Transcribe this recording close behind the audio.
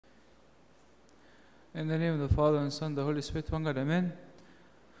In the name of the Father, and Son, the Holy Spirit, one God, Amen.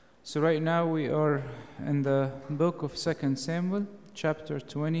 So right now we are in the book of 2 Samuel, chapter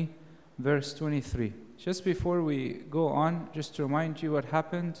 20, verse 23. Just before we go on, just to remind you what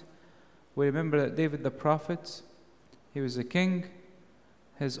happened, we remember that David the prophet, he was a king.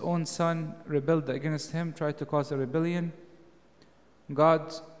 His own son rebelled against him, tried to cause a rebellion.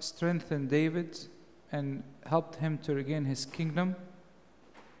 God strengthened David and helped him to regain his kingdom.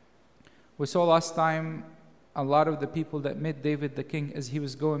 We saw last time a lot of the people that made David the king as he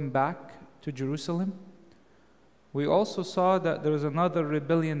was going back to Jerusalem. We also saw that there was another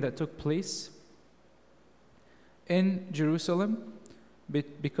rebellion that took place in Jerusalem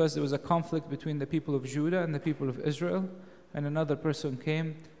because there was a conflict between the people of Judah and the people of Israel, and another person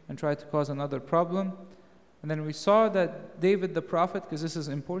came and tried to cause another problem. And then we saw that David the prophet, because this is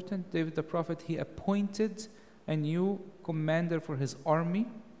important, David the prophet, he appointed a new commander for his army.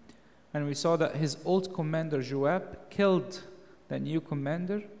 And we saw that his old commander, Joab, killed that new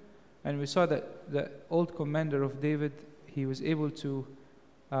commander. And we saw that the old commander of David, he was able to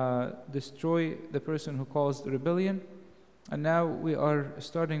destroy the person who caused the rebellion. And now we are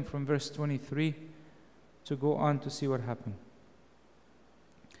starting from verse 23 to go on to see what happened.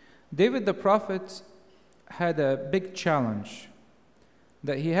 David the prophet had a big challenge.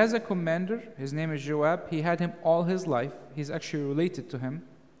 That he has a commander, his name is Joab. He had him all his life. He's actually related to him.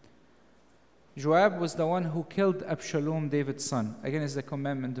 Joab was the one who killed Absalom, David's son. Again, it's the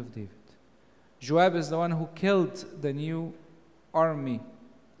commandment of David. Joab is the one who killed the new army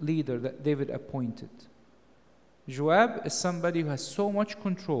leader that David appointed. Joab is somebody who has so much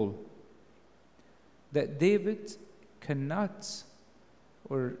control that David cannot,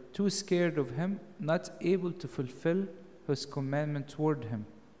 or too scared of him, not able to fulfill his commandment toward him.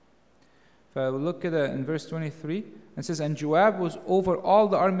 If I look at it in verse 23, it says, "And Joab was over all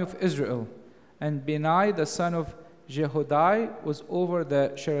the army of Israel, and Benai, the son of Jehoiada, was over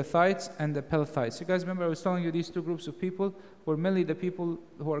the Sherethites and the Pelethites." You guys remember I was telling you these two groups of people were mainly the people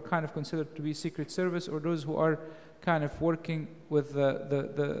who are kind of considered to be secret service, or those who are kind of working with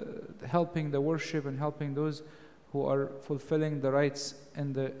the helping the worship and helping those who are fulfilling the rites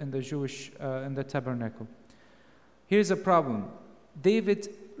in the Jewish in the tabernacle. Here's a problem.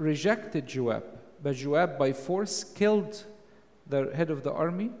 David rejected Joab, but Joab by force killed the head of the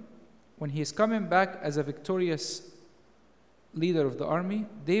army. When he is coming back as a victorious leader of the army,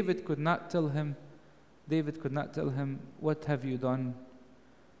 David could not tell him, "What have you done?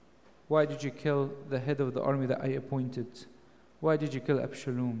 Why did you kill the head of the army that I appointed? Why did you kill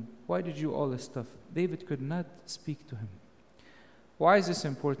Absalom? Why did you all this stuff?" David could not speak to him. Why is this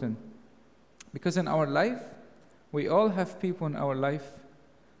important? Because in our life, we all have people in our life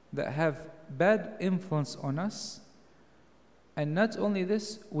that have bad influence on us. And not only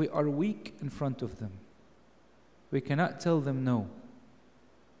this, we are weak in front of them. We cannot tell them no.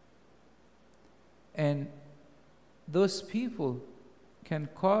 And those people can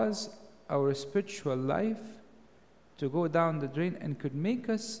cause our spiritual life to go down the drain and could make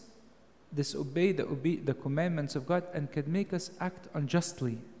us disobey the commandments of God, and could make us act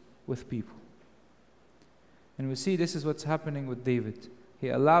unjustly with people. And we see this is what's happening with David. He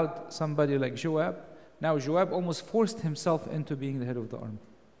allowed somebody like Joab. Now Joab almost forced himself into being the head of the army.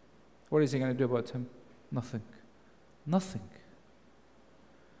 What is he going to do about him? Nothing. Nothing.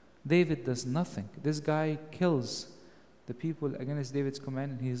 David does nothing. This guy kills the people against David's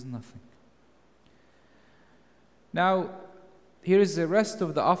command, and he is nothing. Now, here is the rest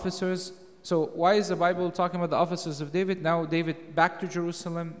of the officers. So why is the Bible talking about the officers of David? Now David back to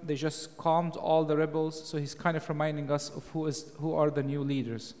Jerusalem. They just calmed all the rebels. So he's kind of reminding us of who are the new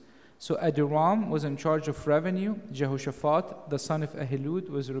leaders. So Adoram was in charge of revenue. Jehoshaphat, the son of Ahilud,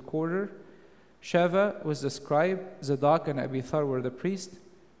 was a recorder. Sheva was the scribe. Zadok and Abiathar were the priest.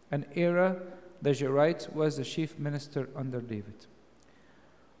 And Era, the Jerite, was the chief minister under David.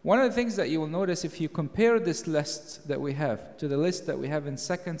 One of the things that you will notice if you compare this list that we have to the list that we have in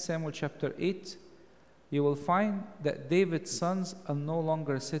 2 Samuel chapter 8, you will find that David's sons are no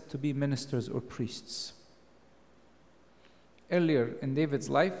longer said to be ministers or priests. Earlier in David's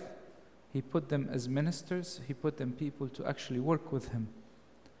life, he put them as ministers. He put them people to actually work with him.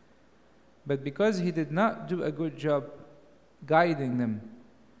 But because he did not do a good job guiding them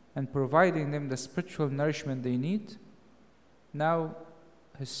and providing them the spiritual nourishment they need, now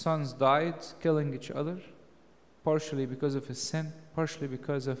his sons died, killing each other, partially because of his sin, partially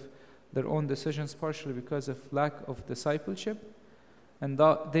because of their own decisions, partially because of lack of discipleship. And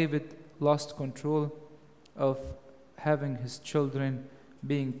David lost control of having his children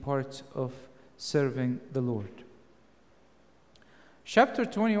being part of serving the Lord. Chapter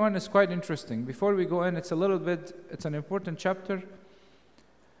 21 is quite interesting. Before we go in, it's an important chapter.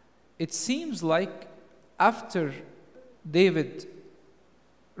 It seems like after David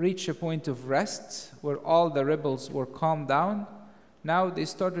reached a point of rest where all the rebels were calmed down, now he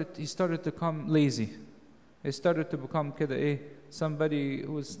started to become lazy. He started to become somebody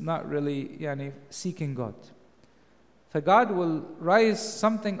who was not really seeking God. For God will rise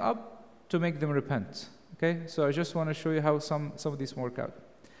something up to make them repent. Okay, so I just want to show you how some of these work out.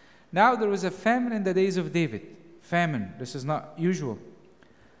 Now there was a famine in the days of David. Famine, this is not usual.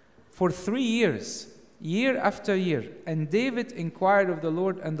 For 3 years, year after year, and David inquired of the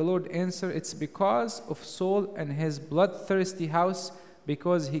Lord, and the Lord answered, it's because of Saul and his bloodthirsty house,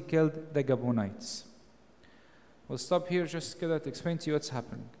 because he killed the Gibeonites. We'll stop here just to explain to you what's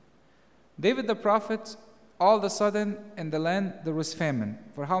happening. David the prophet, all of a sudden in the land there was famine.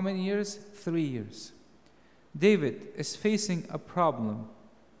 For how many years? 3 years. David is facing a problem.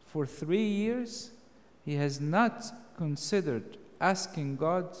 For 3 years, he has not considered asking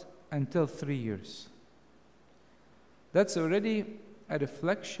God until 3 years. That's already a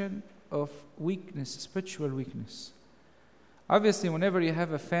reflection of weakness, spiritual weakness. Obviously, whenever you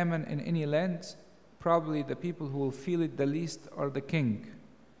have a famine in any land, probably the people who will feel it the least are the king,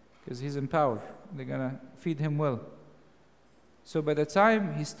 because he's in power. They're going to feed him well. So by the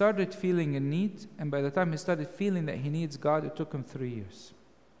time he started feeling a need, and by the time he started feeling that he needs God, it took him 3 years.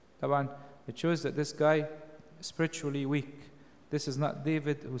 It shows that this guy is spiritually weak. This is not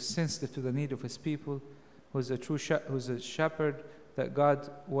David who's sensitive to the need of his people, who's a shepherd that God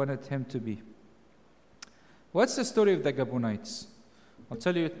wanted him to be. What's the story of the Gibeonites? I'll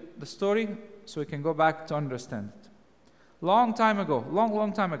tell you the story so we can go back to understand it. Long time ago,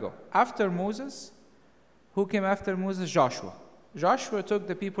 long time ago, after Moses, who came after Moses? Joshua. Joshua took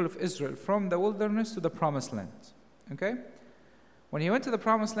the people of Israel from the wilderness to the promised land. Okay? When he went to the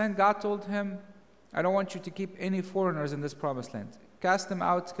promised land, God told him, I don't want you to keep any foreigners in this promised land. Cast them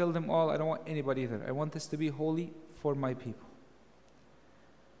out, kill them all. I don't want anybody there. I want this to be holy for my people.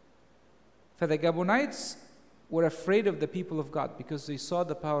 For the Gibeonites were afraid of the people of God because they saw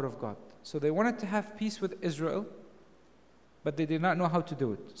the power of God. So they wanted to have peace with Israel, but they did not know how to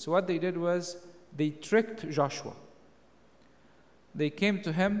do it. So what they did was they tricked Joshua. They came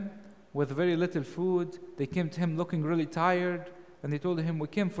to him with very little food. They came to him looking really tired. And they told him, we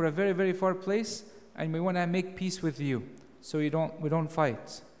came from a very, very far place, and we want to make peace with you, so we don't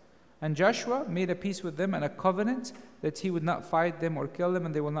fight. And Joshua made a peace with them and a covenant that he would not fight them or kill them,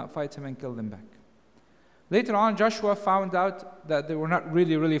 and they will not fight him and kill them back. Later on, Joshua found out that they were not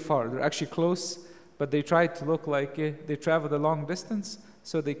really, really far. They're actually close, but they tried to look like they traveled a long distance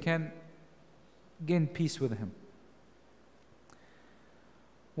so they can gain peace with him.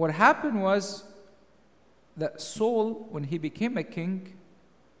 What happened was that Saul, when he became a king,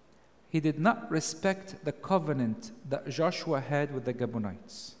 he did not respect the covenant that Joshua had with the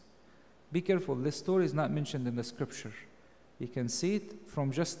Gibeonites. Be careful, this story is not mentioned in the scripture. You can see it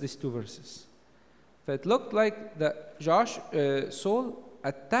from just these 2 verses. It looked like that Saul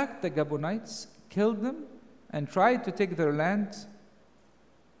attacked the Gibeonites, killed them, and tried to take their land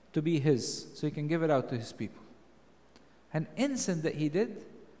to be his, so he can give it out to his people. An incident that he did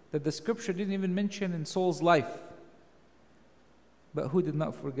that the scripture didn't even mention in Saul's life. But who did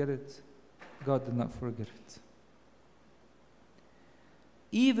not forget it? God did not forget it.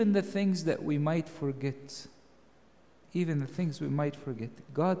 Even the things that we might forget,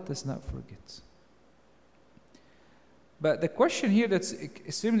 God does not forget. But the question here that's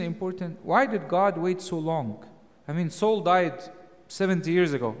extremely important, why did God wait so long? Saul died 70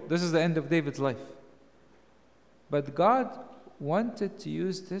 years ago. This is the end of David's life. But God wanted to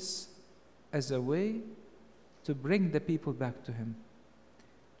use this as a way to bring the people back to him,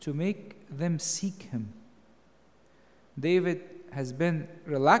 to make them seek him. David has been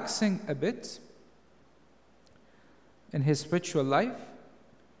relaxing a bit in his spiritual life,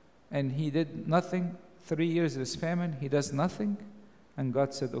 and he did nothing. 3 years of his famine, he does nothing, and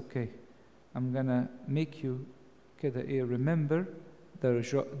God said, okay, I'm going to make you remember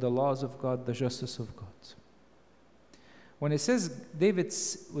the laws of God, the justice of God. When it says David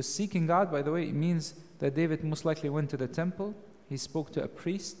was seeking God, by the way, it means that David most likely went to the temple. He spoke to a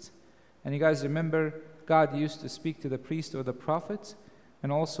priest. And you guys remember, God used to speak to the priest or the prophet.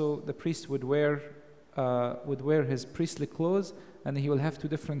 And also the priest would wear his priestly clothes, and he will have 2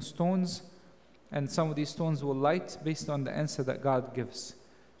 different stones. And some of these stones will light based on the answer that God gives.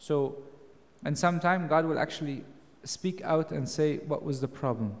 And sometime God will actually speak out and say what was the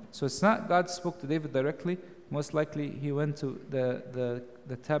problem. So it's not God spoke to David directly. Most likely he went to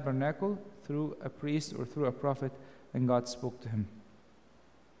the tabernacle through a priest or through a prophet, and God spoke to him.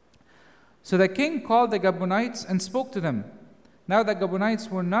 So the king called the Gibeonites and spoke to them. Now the Gibeonites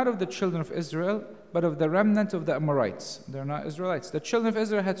were not of the children of Israel, but of the remnant of the Amorites. They're not Israelites. The children of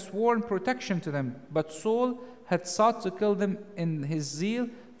Israel had sworn protection to them, but Saul had sought to kill them in his zeal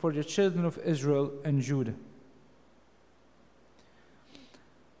for the children of Israel and Judah.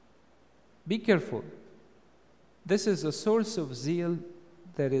 Be careful. This is a source of zeal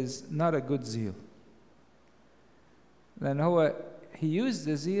that is not a good zeal. Then he used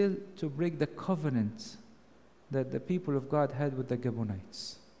the zeal to break the covenant that the people of God had with the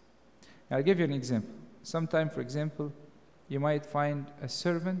Gibeonites. Now, I'll give you an example. Sometime, for example, you might find a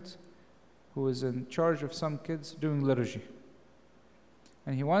servant who is in charge of some kids doing liturgy.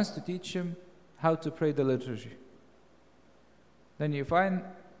 And he wants to teach him how to pray the liturgy. Then you find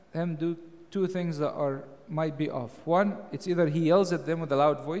him do two things that might be off. One, it's either he yells at them with a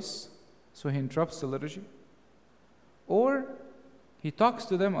loud voice, so he interrupts the liturgy, or he talks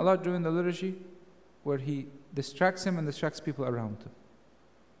to them a lot during the liturgy, where he distracts him and distracts people around him.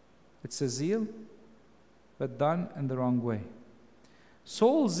 It's a zeal, but done in the wrong way.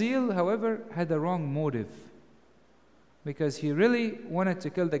 Saul's zeal, however, had a wrong motive, because he really wanted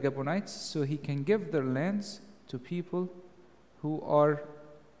to kill the Gibeonites so he can give their lands to people who are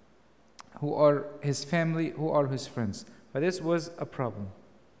his family, who are his friends. But this was a problem.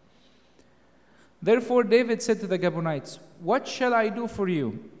 Therefore David said to the Gibeonites, "What shall I do for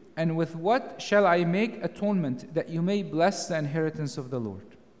you? And with what shall I make atonement that you may bless the inheritance of the Lord?"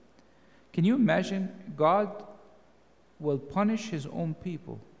 Can you imagine? God will punish his own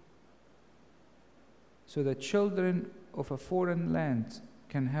people so the children of a foreign land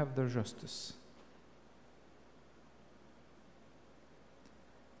can have their justice.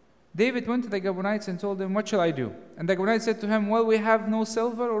 David went to the Gibeonites and told them, "What shall I do?" And the Gibeonites said to him, "Well, we have no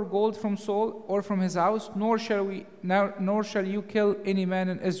silver or gold from Saul or from his house, nor shall you kill any man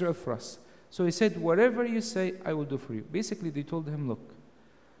in Israel for us." So he said, "Whatever you say, I will do for you." Basically, they told him, "Look,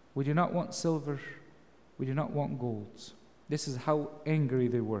 we do not want silver, we do not want gold." This is how angry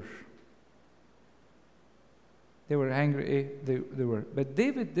they were. They were angry, they were. But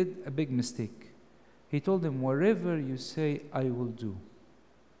David did a big mistake. He told them, "Whatever you say, I will do."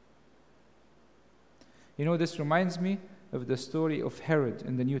 You know, this reminds me of the story of Herod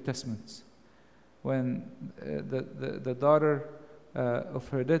in the New Testament. When the daughter of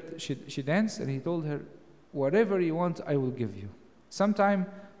Herod, she danced, and he told her, "Whatever you want, I will give you." Sometimes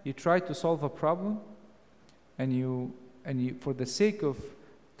you try to solve a problem, and you for the sake of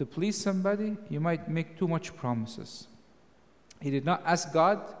to please somebody, you might make too much promises. He did not ask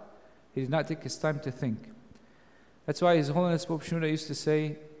God. He did not take his time to think. That's why His Holiness Pope Shenouda used to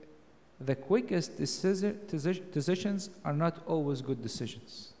say, the quickest decisions are not always good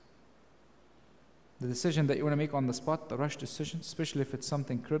decisions. The decision that you want to make on the spot, the rush decision, especially if it's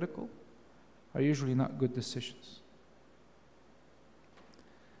something critical, are usually not good decisions.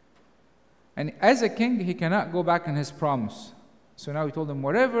 And as a king, he cannot go back on his promise. So now he told him,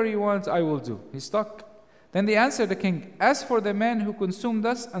 "Whatever you want, I will do." He's stuck. Then they answered the king, "As for the men who consumed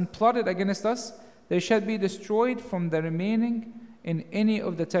us and plotted against us, they shall be destroyed from the remaining in any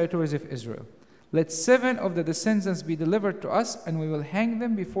of the territories of Israel. Let 7 of the descendants be delivered to us, and we will hang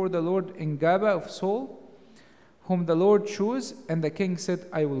them before the Lord in Gaba of Saul, whom the Lord chose." And the king said,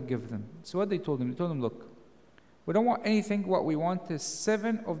 "I will give them." So what they told him? They told him, "Look, we don't want anything. What we want is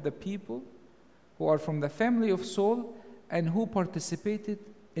 7 of the people who are from the family of Saul and who participated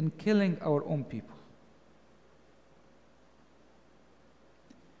in killing our own people.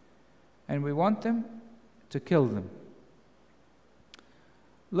 And we want them to kill them."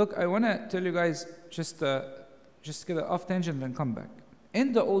 Look, I want to tell you guys, just get off tangent and come back.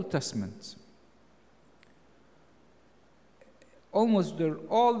 In the Old Testament,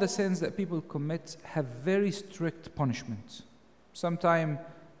 all the sins that people commit have very strict punishments. Sometimes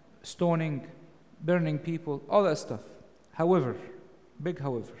stoning, burning people, all that stuff. However, big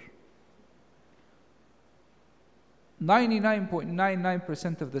however,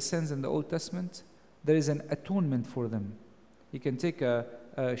 99.99% of the sins in the Old Testament, there is an atonement for them. You can take a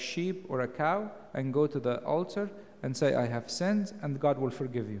sheep or a cow and go to the altar and say, "I have sinned," and God will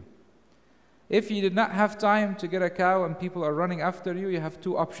forgive you. If you did not have time to get a cow and people are running after you, you have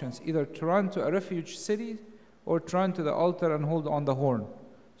 2 options: either to run to a refuge city or to run to the altar and hold on the horn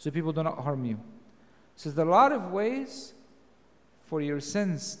so people do not harm you. So there's a lot of ways for your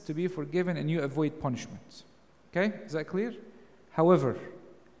sins to be forgiven and you avoid punishment. Okay? Is that clear? However,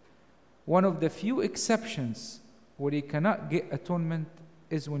 one of the few exceptions where you cannot get atonement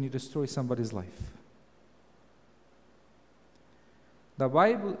is when you destroy somebody's life. The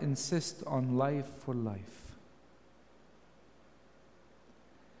Bible insists on life for life.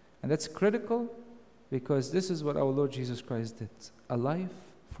 And And that's critical because this is what our Lord Jesus Christ did. A life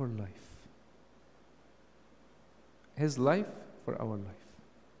for life. His life for our life.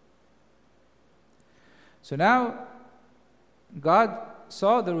 So now, God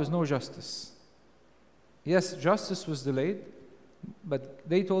saw there was no justice. Yes, justice was delayed, but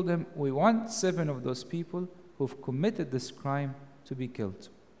they told him, we want 7 of those people who've committed this crime to be killed.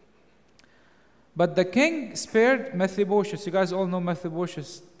 But the king spared Mephibosheth. You guys all know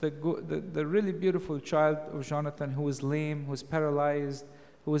Mephibosheth, the really beautiful child of Jonathan, who was lame, who was paralyzed,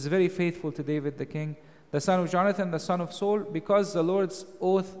 who was very faithful to David the king, the son of Jonathan, the son of Saul, because the Lord's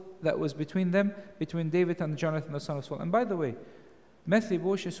oath that was between them, between David and Jonathan, the son of Saul. And by the way,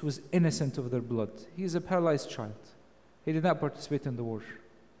 Mephibosheth was innocent of their blood. He is a paralyzed child. He did not participate in the war.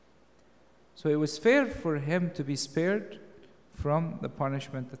 So it was fair for him to be spared from the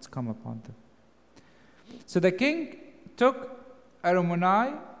punishment that's come upon them. So the king took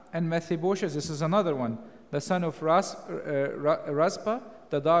Aramonai and Mephibosheth, this is another one, the son of Rizpah,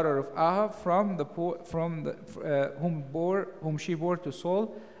 the daughter of Ahab, whom she bore to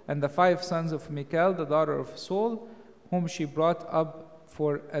Saul, and the 5 sons of Michal, the daughter of Saul, whom she brought up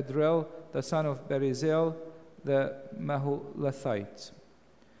for Adriel, the son of Berizil, the Mahulathite.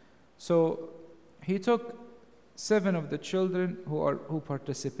 So he took 7 of the children who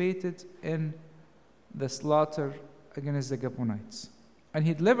participated in the slaughter against the Gibeonites. And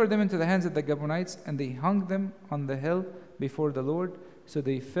he delivered them into the hands of the Gibeonites, and they hung them on the hill before the Lord. So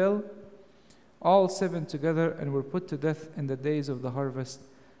they fell, all 7 together, and were put to death in the days of the harvest,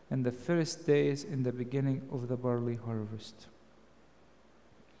 and the first days in the beginning of the barley harvest.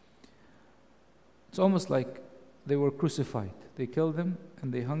 It's almost like they were crucified. They killed them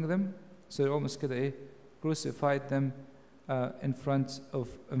and they hung them. So they almost crucified them in front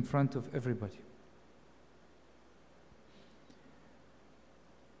of everybody.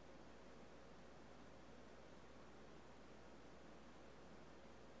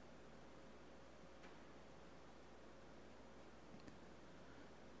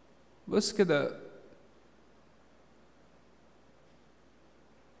 بص كده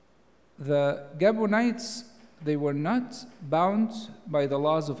the Gibeonites, they were not bound by the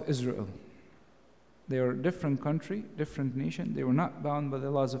laws of Israel. They are a different country, different nation. They were not bound by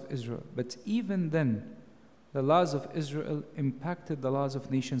the laws of Israel. But even then, the laws of Israel impacted the laws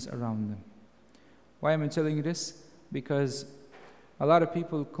of nations around them. Why am I telling you this? Because a lot of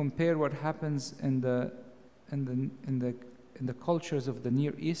people compare what happens in the cultures of the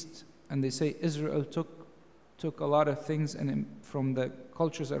Near East, and they say Israel took a lot of things from the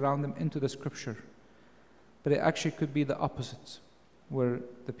cultures around them into the scripture. But it actually could be the opposite, where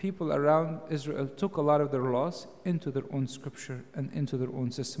the people around Israel took a lot of their laws into their own scripture and into their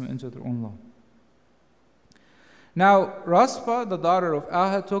own system, into their own law. Now, Rizpah, the daughter of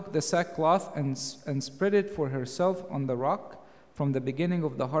Ahab, took the sackcloth and spread it for herself on the rock from the beginning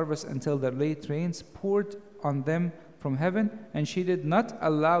of the harvest until the late rains poured on them from heaven, and she did not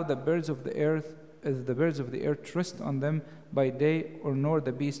allow the birds of the earth to rest on them by day, or nor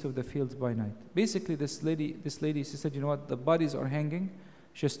the beasts of the fields by night. Basically, this lady, she said, you know what, the bodies are hanging.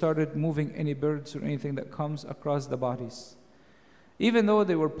 She started moving any birds or anything that comes across the bodies. Even though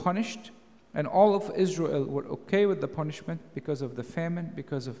they were punished, and all of Israel were okay with the punishment because of the famine,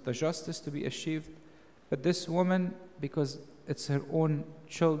 because of the justice to be achieved, but this woman, because it's her own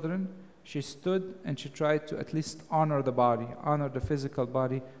children, she stood and she tried to at least honor the body, honor the physical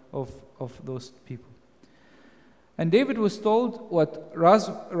body of those people. And David was told what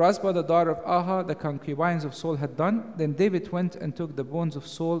Rizpah, the daughter of Ahab, the concubines of Saul, had done. Then David went and took the bones of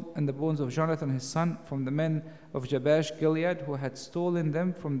Saul and the bones of Jonathan his son from the men of Jabesh Gilead, who had stolen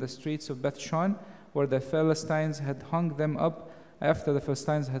them from the streets of Bethshan, where the Philistines had hung them up after the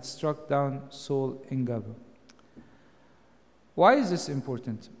Philistines had struck down Saul in Gabah. Why is this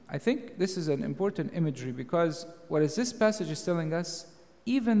important? I think this is an important imagery because what is this passage is telling us,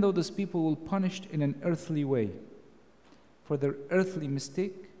 even though those people were punished in an earthly way for their earthly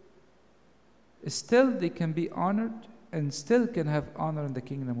mistake, still they can be honored and still can have honor in the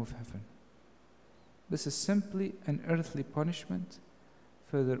kingdom of heaven. This is simply an earthly punishment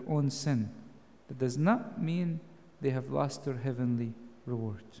for their own sin. That does not mean they have lost their heavenly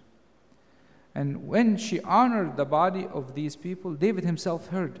reward. And when she honored the body of these people, David himself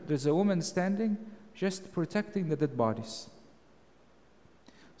heard there's a woman standing just protecting the dead bodies.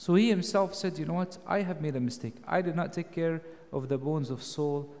 So he himself said, you know what, I have made a mistake. I did not take care of the bones of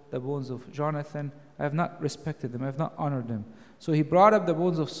Saul, the bones of Jonathan. I have not respected them. I have not honored them. So he brought up the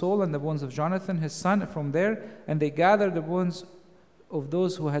bones of Saul and the bones of Jonathan, his son, from there, and they gathered the bones of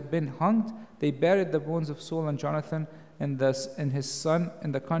those who had been hanged. They buried the bones of Saul and Jonathan and his son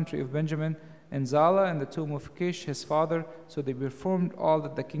in the country of Benjamin, and Zala and the tomb of Kish his father. So they performed all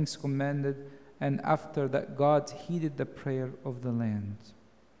that the kings commanded, and after that God heeded the prayer of the land.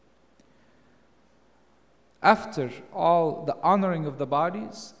 After all the honoring of the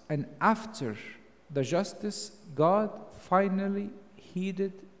bodies and after the justice, God finally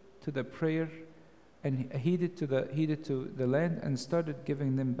heeded to the prayer and heeded to the land and started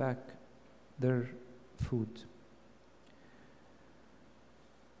giving them back their food.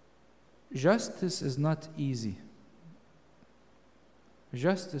 Justice is not easy.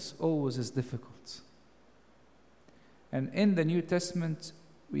 Justice always is difficult. And in the New Testament,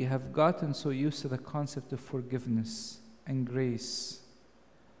 we have gotten so used to the concept of forgiveness and grace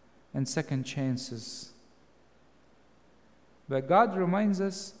and second chances. But God reminds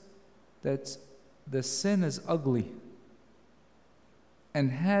us that the sin is ugly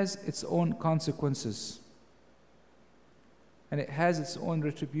and has its own consequences, and it has its own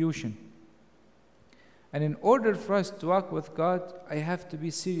retribution. And in order for us to walk with God, I have to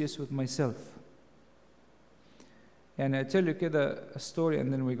be serious with myself. And I tell you a story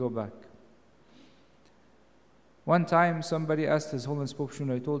and then we go back. One time somebody asked His Holiness Pope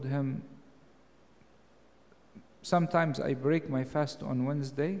Shenouda, I told him, sometimes I break my fast on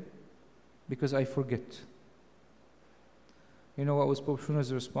Wednesday because I forget. You know what was Pope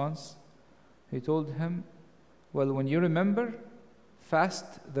Shenouda's response? He told him, well, when you remember,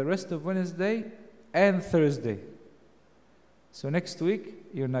 fast the rest of Wednesday and Thursday. So next week,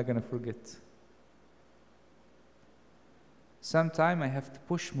 you're not going to forget. Sometime I have to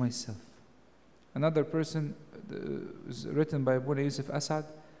push myself. Another person was written by Abuna Yusuf Asad,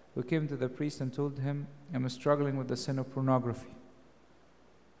 who came to the priest and told him, I'm struggling with the sin of pornography.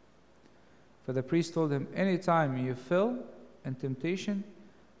 For the priest told him, anytime you feel in temptation,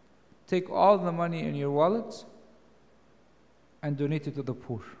 take all the money in your wallet and donate it to the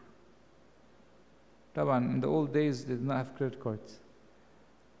poor. Taban, in the old days, they did not have credit cards.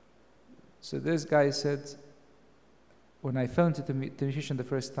 So this guy said, when I fell into temptation the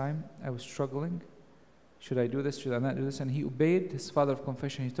first time, I was struggling. Should I do this? Should I not do this? And he obeyed his father of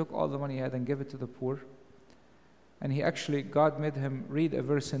confession. He took all the money he had and gave it to the poor. And God made him read a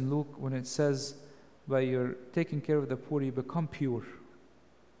verse in Luke when it says, by your taking care of the poor, you become pure.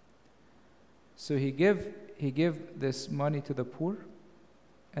 So he gave this money to the poor,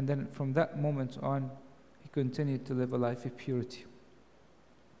 and then from that moment on, he continued to live a life of purity.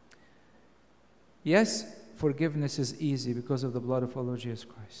 Yes, forgiveness is easy because of the blood of our Lord Jesus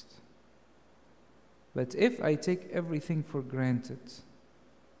Christ. But if I take everything for granted,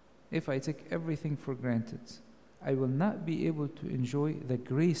 I will not be able to enjoy the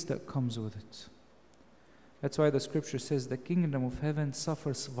grace that comes with it. That's why the scripture says the kingdom of heaven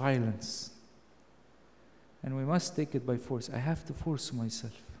suffers violence. And we must take it by force. I have to force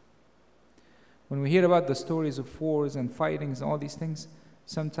myself. When we hear about the stories of wars and fightings and all these things,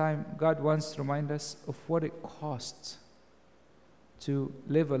 sometimes God wants to remind us of what it costs to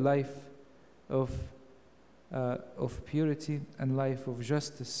live a life of purity and life of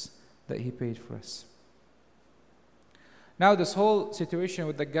justice that He paid for us. Now this whole situation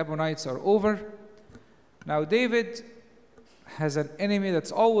with the Gibeonites are over. Now David has an enemy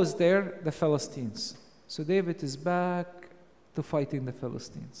that's always there, the Philistines. So David is back to fighting the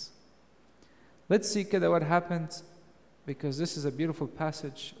Philistines. Let's see what happened, because this is a beautiful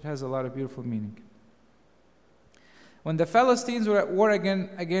passage. It has a lot of beautiful meaning. When the Philistines were at war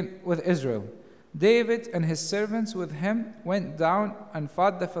again with Israel, David and his servants with him went down and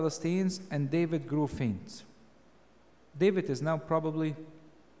fought the Philistines, and David grew faint. David is now probably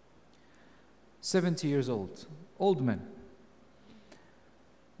 70 years old man.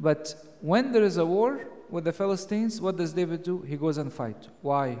 But when there is a war with the Philistines, what does David do? He goes and fights.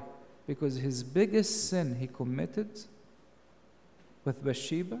 Why? Because his biggest sin he committed with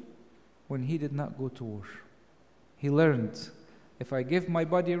Bathsheba when he did not go to war. He learned, if I give my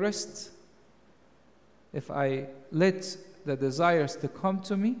body rest, if I let the desires to come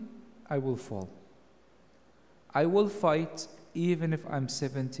to me, I will fall. I will fight even if I'm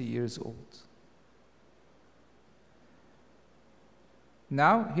 70 years old.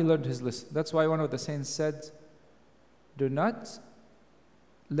 Now he learned his lesson. That's why one of the saints said, do not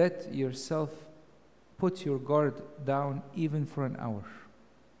let yourself put your guard down even for an hour.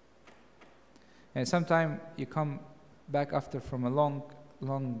 And sometimes you come back from a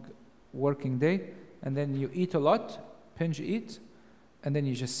long working day, and then you eat a lot, binge eat, and then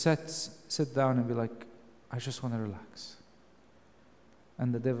you just sit down and be like, I just want to relax.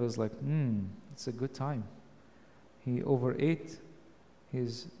 And the devil's like, it's a good time. He overate.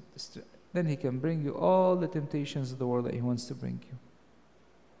 then He can bring you all the temptations of the world that He wants to bring you.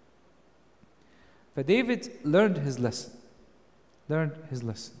 But David learned his lesson.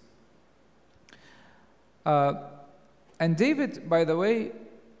 And David, by the way,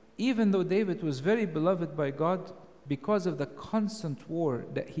 even though David was very beloved by God, because of the constant war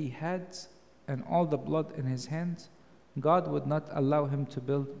that he had and all the blood in his hands, God would not allow him to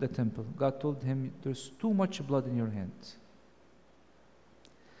build the temple. God told him, there's too much blood in your hands.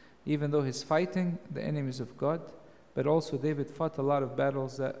 Even though he's fighting the enemies of God, but also David fought a lot of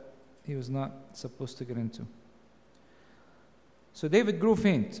battles that he was not supposed to get into. So David grew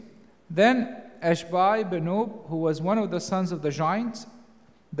faint. Then Ashbai-Benob, who was one of the sons of the giant,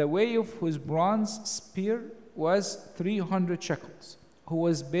 the weight of whose bronze spear was 300 shekels, who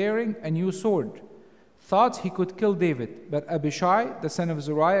was bearing a new sword, thought he could kill David. But Abishai, the son of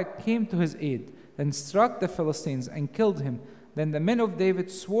Zeruiah, came to his aid and struck the Philistines and killed him. Then the men of David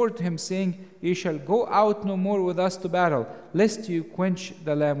swore to him, saying, "Ye shall go out no more with us to battle, lest you quench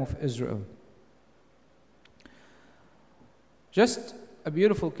the Lamb of Israel." Just a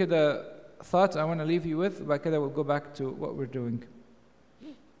beautiful thought I want to leave you with, but we'll go back to what we're doing.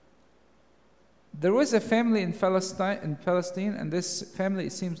 There was a family in Palestine, and this family,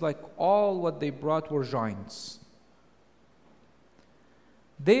 it seems like all what they brought were giants.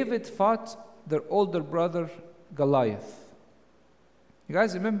 David fought their older brother Goliath. You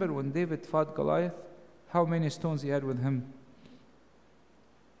guys remember when David fought Goliath, how many stones he had with him?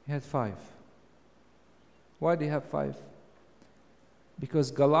 He had 5. Why did he have 5? Because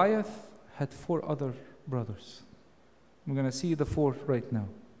Goliath had 4 other brothers. We're going to see the 4 right now.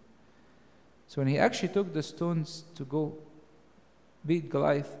 So when he actually took the stones to go beat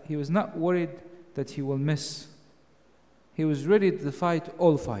Goliath, he was not worried that he will miss. He was ready to fight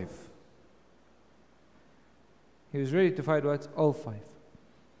all 5. He was ready to fight what? All 5.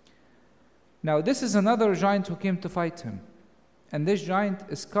 Now this is another giant who came to fight him. And this giant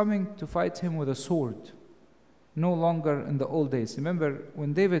is coming to fight him with a sword. No longer in the old days. Remember,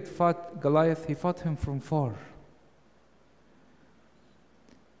 when David fought Goliath, he fought him from far.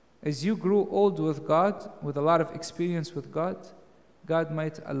 As you grew old with God, with a lot of experience with God, God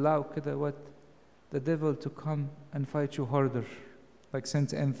might allow the devil to come and fight you harder, like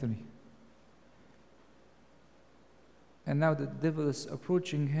Saint Anthony. And now the devil is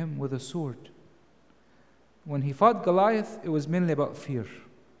approaching him with a sword. When he fought Goliath, it was mainly about fear.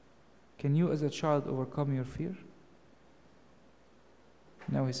 Can you as a child overcome your fear?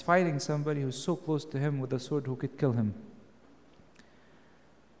 Now he's fighting somebody who's so close to him with a sword who could kill him.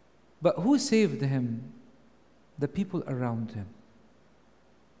 But who saved him? The people around him.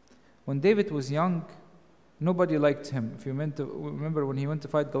 When David was young, nobody liked him. If you remember when he went to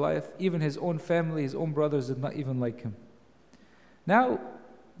fight Goliath, even his own family, his own brothers did not even like him. Now,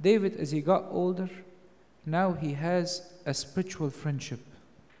 David, as he got older, now he has a spiritual friendship,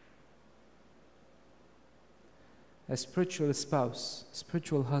 a spiritual spouse,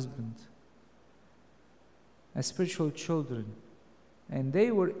 spiritual husband, a spiritual children, and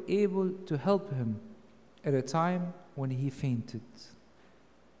they were able to help him at a time when he fainted,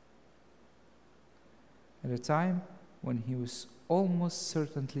 at a time when he was almost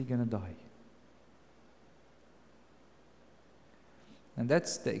certainly going to die. And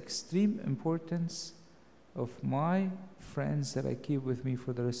that's the extreme importance of my friends that I keep with me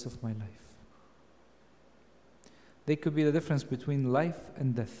for the rest of my life. They could be the difference between life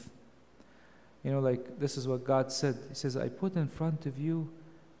and death. You know, like this is what God said. He says, I put in front of you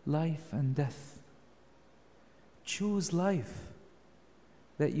life and death. Choose life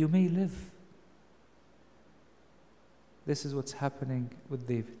that you may live. This is what's happening with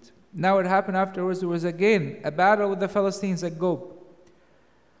David. Now it happened afterwards, there was again a battle with the Philistines at Gob.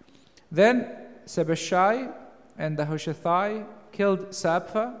 Then Sabashai and the Hushathai killed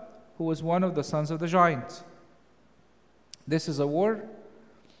Sapha, who was one of the sons of the giant. This is a war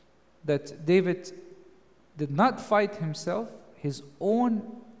that David did not fight himself, his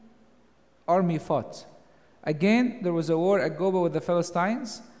own army fought. Again, there was a war at Goba with the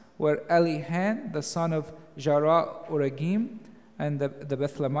Philistines, where Elihan, the son of Jarah-Uragim, and the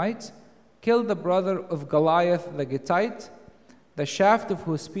Bethlehemite, killed the brother of Goliath the Gittite, the shaft of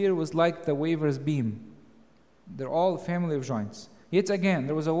whose spear was like the waver's beam. They're all a family of giants. Yet again,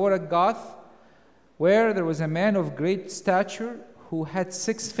 there was a war at Gath, where there was a man of great stature who had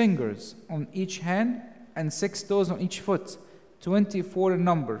 6 fingers on each hand and 6 toes on each foot, 24 in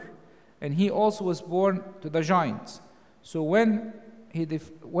number. And he also was born to the giants. So when he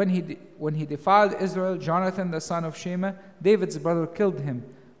defiled Israel, Jonathan, the son of Shema, David's brother, killed him.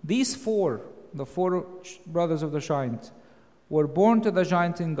 These 4, the 4 brothers of the giant, were born to the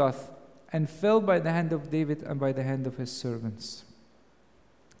giant in Gath, and fell by the hand of David and by the hand of his servants.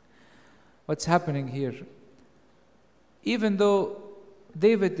 What's happening here? Even though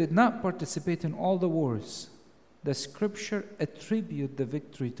David did not participate in all the wars, the scripture attribute the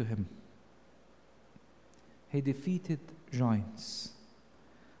victory to him. He defeated giants.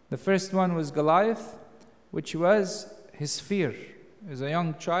 The first one was Goliath, which was his fear. As a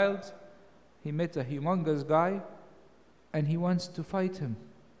young child, he met a humongous guy and he wants to fight him.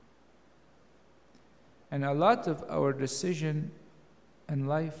 And a lot of our decisions in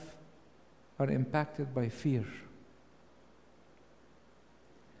life are impacted by fear.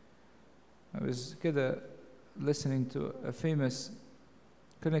 I was listening to a famous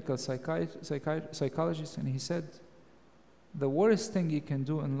clinical psychologist, and he said, the worst thing you can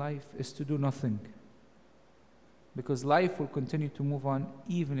do in life is to do nothing, because life will continue to move on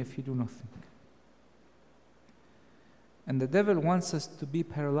even if you do nothing. And the devil wants us to be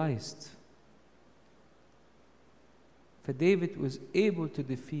paralyzed. For David was able to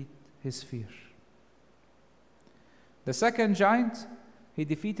defeat his fear. The second giant, he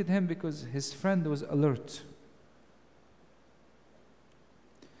defeated him because his friend was alert.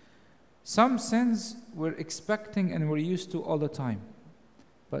 Some sins we're expecting and we're used to all the time,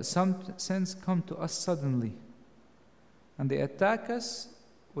 but some sins come to us suddenly, and they attack us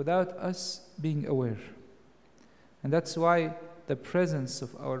without us being aware. And that's why the presence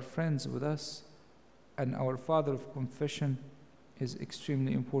of our friends with us and our Father of confession is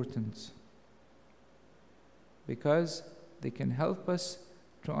extremely important, because they can help us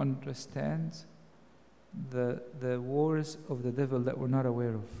to understand the wars of the devil that we're not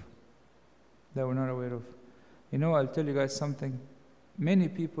aware of. You know, I'll tell you guys something. Many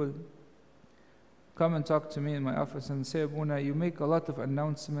people come and talk to me in my office and say, Abuna, you make a lot of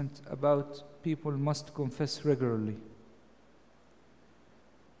announcements about people must confess regularly.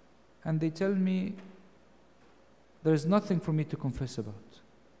 And they tell me, there's nothing for me to confess about.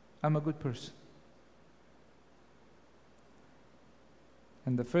 I'm a good person.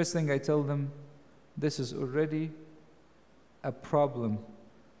 And the first thing I tell them, this is already a problem,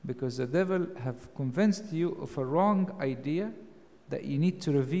 because the devil have convinced you of a wrong idea that you need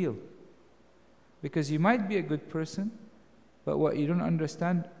to reveal. Because you might be a good person, but what you don't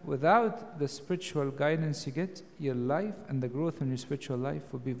understand, without the spiritual guidance you get, your life and the growth in your spiritual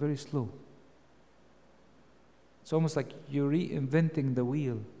life will be very slow. It's almost like you're reinventing the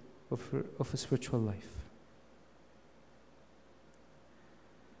wheel of a spiritual life.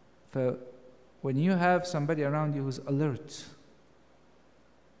 For when you have somebody around you who's alert,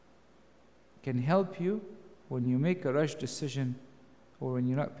 can help you when you make a rush decision or when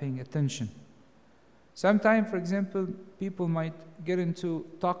you're not paying attention. Sometimes, for example, people might get into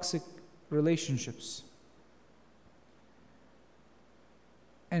toxic relationships.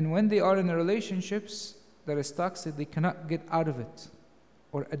 And when they are in relationships that is toxic, they cannot get out of it,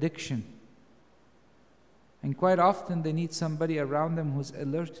 or addiction. And quite often they need somebody around them who's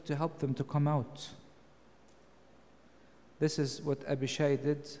alert to help them to come out. This is what Abishai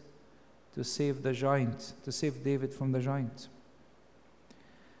did to save the giant, to save David from the giant.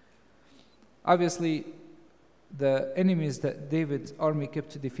 Obviously, the enemies that David's army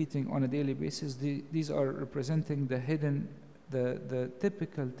kept defeating on a daily basis, these are representing the hidden, the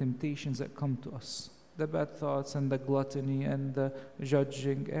typical temptations that come to us. The bad thoughts and the gluttony and the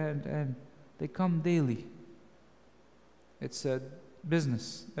judging, and they come daily. It's a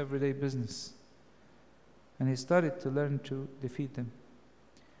business, everyday business. And he started to learn to defeat them.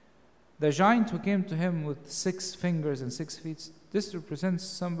 The giant who came to him with 6 fingers and 6 feet, this represents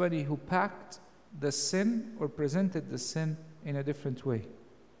somebody who packed the sin or presented the sin in a different way.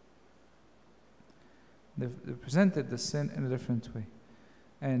 They presented the sin in a different way.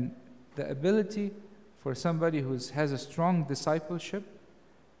 And the ability for somebody who has a strong discipleship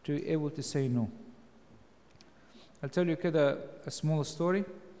to be able to say no. I'll tell you a small story,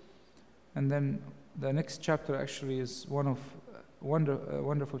 and then the next chapter actually is one of a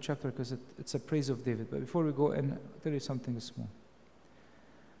wonderful chapter because it's a praise of David. But before we go in, I'll tell you something small.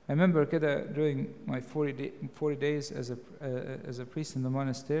 I remember during my 40 days as a priest in the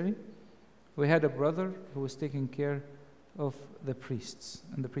monastery, we had a brother who was taking care of the priests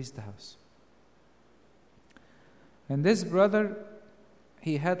in the priest house. And this brother,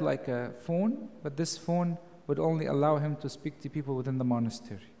 he had like a phone, but this phone would only allow him to speak to people within the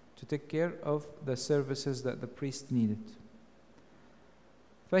monastery, to take care of the services that the priest needed.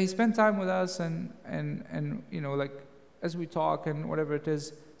 But he spent time with us, and you know, like as we talk and whatever it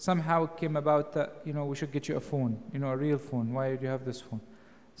is, somehow it came about that, you know, we should get you a phone, you know, a real phone. Why do you have this phone?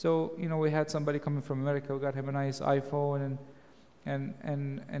 So, you know, we had somebody coming from America, we got him a nice iPhone,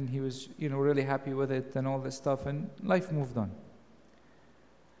 and he was, really happy with it and all this stuff, and life moved on.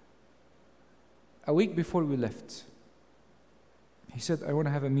 A week before we left, he said, I want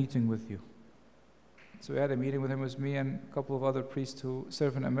to have a meeting with you. So we had a meeting with him. It was me and a couple of other priests who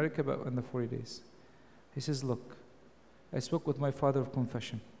serve in America, but in the 40 days. He says, look, I spoke with my father of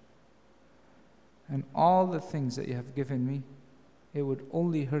confession, and all the things that you have given me, it would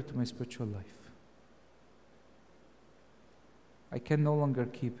only hurt my spiritual life. I can no longer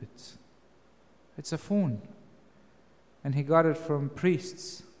keep it. It's a phone. And he got it from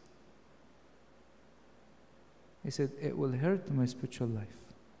priests. He said, it will hurt my spiritual life.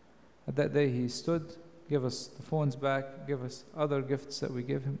 At that day he stood, gave us the phones back, gave us other gifts that we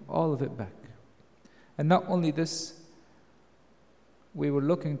gave him, all of it back. And not only this, we were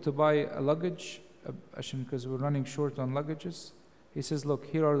looking to buy a luggage, because we were running short on luggages. He says, look,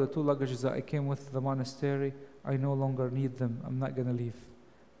 here are the 2 luggages that I came with the monastery. I no longer need them. I'm not going to leave.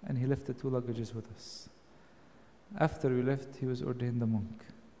 And he left the 2 luggages with us. After we left, he was ordained a monk.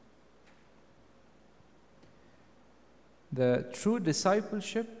 The true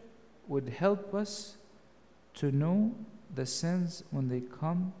discipleship would help us to know the sins when they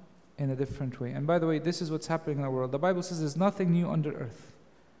come in a different way. And by the way, this is what's happening in our world. The Bible says there's nothing new under earth.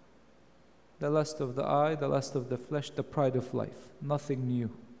 The lust of the eye, the lust of the flesh, the pride of life. Nothing new.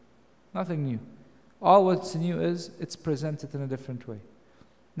 Nothing new. All what's new is it's presented in a different way.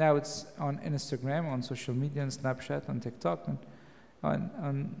 Now it's on Instagram, on social media, on Snapchat, on TikTok,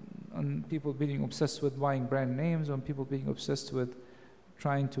 on people being obsessed with buying brand names, on people being obsessed with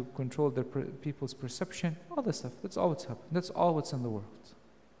trying to control their people's perception, all this stuff. That's all what's happening. That's all what's in the world.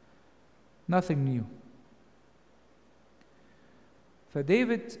 Nothing new. For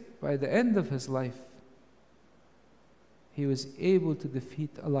David, by the end of his life, he was able to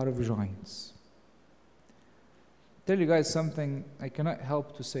defeat a lot of giants. Tell you guys something, I cannot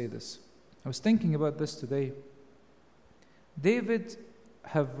help to say this. I was thinking about this today. David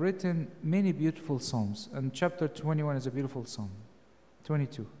have written many beautiful psalms, and chapter 21 is a beautiful psalm.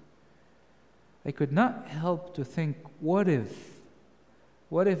 22. I could not help to think, what if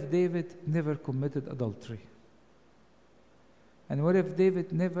David never committed adultery? And what if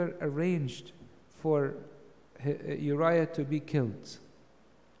David never arranged for Uriah to be killed?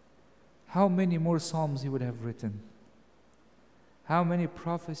 How many more psalms he would have written? How many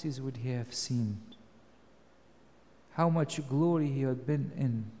prophecies would he have seen? How much glory he had been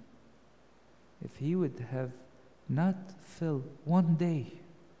in if he would have not filled one day,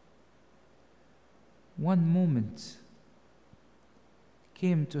 one moment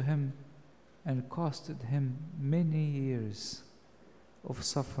came to him and costed him many years of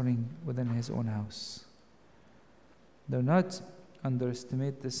suffering within his own house. Do not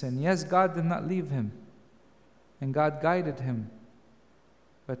underestimate the sin. Yes, God did not leave him, and God guided him,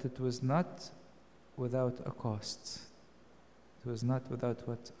 but it was not without a cost. It was not without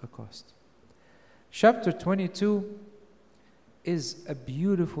what? A cost. Chapter 22 is a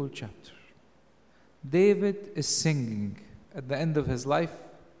beautiful chapter. David is singing at the end of his life,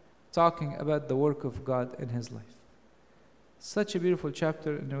 talking about the work of God in his life. Such a beautiful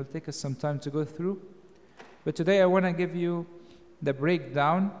chapter, and it will take us some time to go through. But today I want to give you the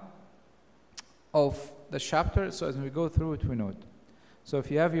breakdown of the chapter, so as we go through it, we know it. So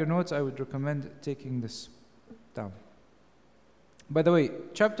if you have your notes, I would recommend taking this down. By the way,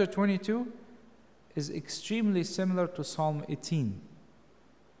 chapter 22 is extremely similar to Psalm 18.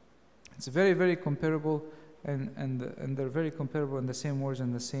 It's very, very comparable, and they're very comparable in the same words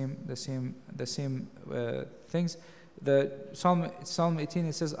and the same things. The Psalm 18,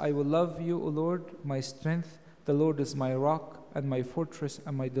 it says, I will love you, O Lord, my strength. The Lord is my rock and my fortress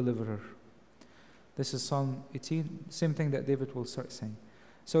and my deliverer. This is Psalm 18, same thing that David will start saying.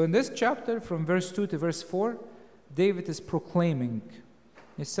 So in this chapter, from verse 2 to verse 4, David is proclaiming.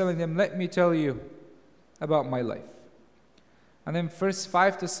 He's telling them, let me tell you about my life. And then verse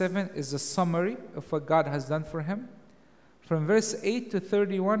 5 to 7 is a summary of what God has done for him. From verse 8 to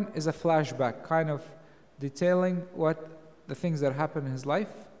 31 is a flashback, kind of detailing what the things that happened in his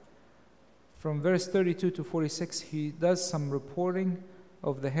life. From verse 32 to 46, he does some reporting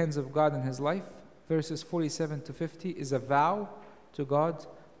of the hands of God in his life. Verses 47 to 50 is a vow to God,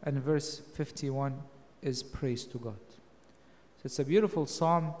 and verse 51 is praise to God. So it's a beautiful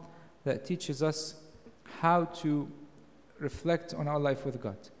psalm that teaches us how to reflect on our life with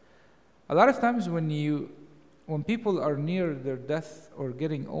God. A lot of times when people are near their death or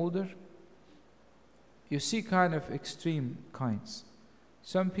getting older, you see kind of extreme kinds.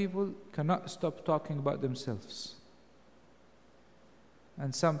 Some people cannot stop talking about themselves.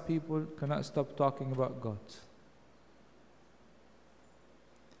 And some people cannot stop talking about God.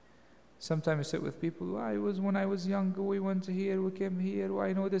 Sometimes you sit with people, when I was younger, we went here, we came here,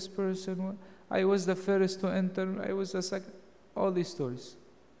 I know this person, I was the first to enter, I was the second, all these stories.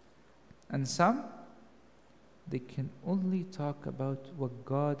 And some, they can only talk about what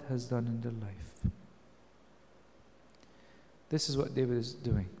God has done in their life. This is what David is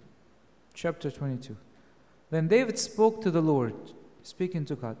doing. Chapter 22. Then David spoke to the Lord, speaking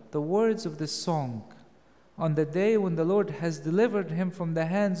to God, the words of this song on the day when the Lord has delivered him from the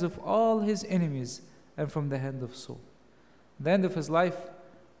hands of all his enemies and from the hand of Saul. At the end of his life,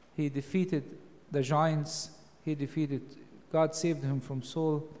 he defeated the giants. God saved him from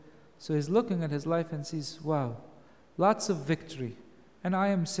Saul. So he's looking at his life and sees, wow, lots of victory. And I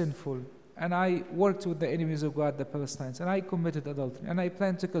am sinful. And I worked with the enemies of God, the Palestinians. And I committed adultery. And I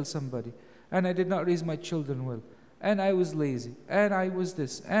planned to kill somebody. And I did not raise my children well. And I was lazy. And I was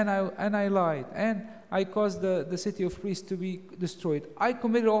this. And I lied. And I caused the city of priests to be destroyed. I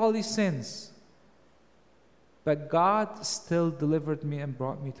committed all these sins. But God still delivered me and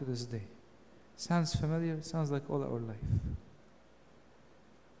brought me to this day. Sounds familiar? Sounds like all our life.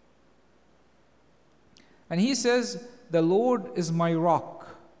 And he says, the Lord is my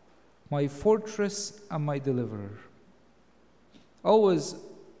rock, my fortress, and my deliverer. Always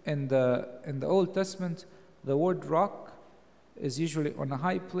in the Old Testament, the word rock is usually on a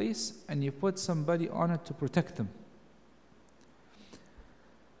high place, and you put somebody on it to protect them.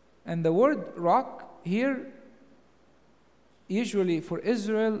 And the word rock here, usually for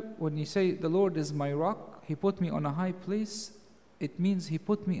Israel, when you say the Lord is my rock, he put me on a high place, it means he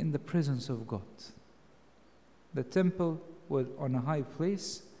put me in the presence of God. The temple was on a high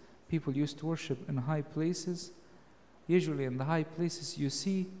place. People used to worship in high places. Usually in the high places you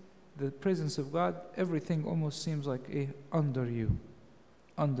see the presence of God. Everything almost seems like under you.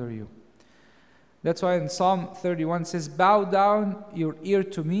 That's why in Psalm 31 it says, bow down your ear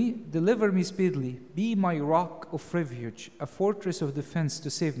to me, deliver me speedily. Be my rock of refuge, a fortress of defense to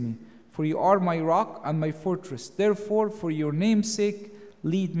save me. For you are my rock and my fortress. Therefore, for your name's sake,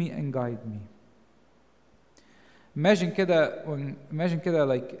 lead me and guide me. Imagine كده,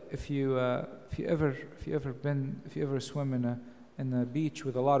 like if you ever swim in a beach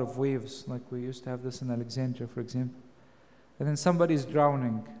with a lot of waves, like we used to have this in Alexandria, for example, and then somebody's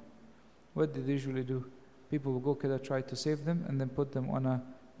drowning. What did they usually do? People will go try to save them, and then put them on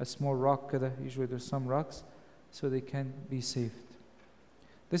a small rock. Usually there's some rocks, so they can be saved.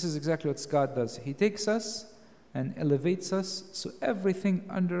 This is exactly what God does. He takes us and elevates us, so everything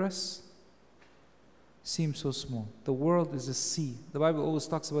under us seems so small. The world is a sea. The Bible always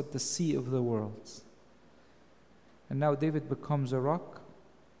talks about the sea of the worlds. And now David becomes a rock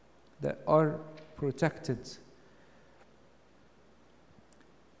that are protected.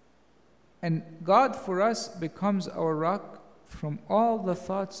 And God for us becomes our rock from all the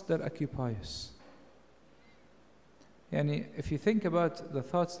thoughts that occupy us. Yani, if you think about the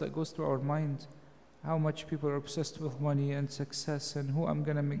thoughts that goes through our mind, how much people are obsessed with money and success and who I'm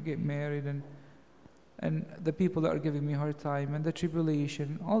going to get married and the people that are giving me a hard time and the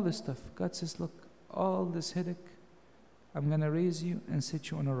tribulation, all this stuff. God says, look, all this headache, I'm going to raise you and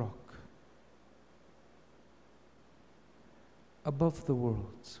set you on a rock above the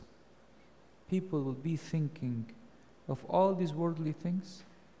world. People will be thinking of all these worldly things,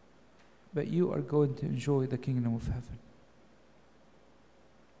 but you are going to enjoy the kingdom of heaven.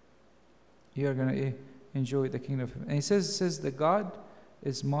 You are going to enjoy the kingdom of heaven. And he says that God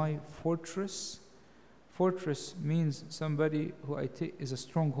is my fortress. Fortress means somebody who is a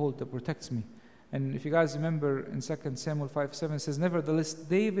stronghold that protects me. And if you guys remember in 2 Samuel 5:7, it says, nevertheless,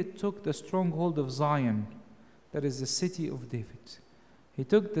 David took the stronghold of Zion, that is the city of David. He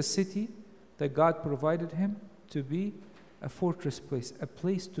took the city that God provided him to be a fortress place, a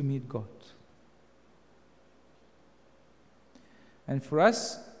place to meet God. And for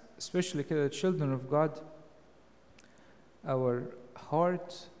us, especially the children of God, our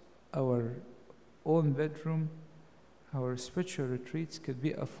heart, our own bedroom, our spiritual retreats could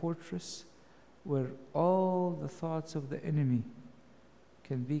be a fortress where all the thoughts of the enemy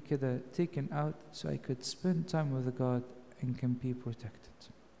can be taken out, so I could spend time with God and can be protected.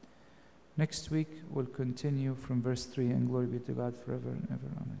 Next week we'll continue from verse 3, and glory be to God forever and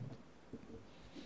ever. Amen.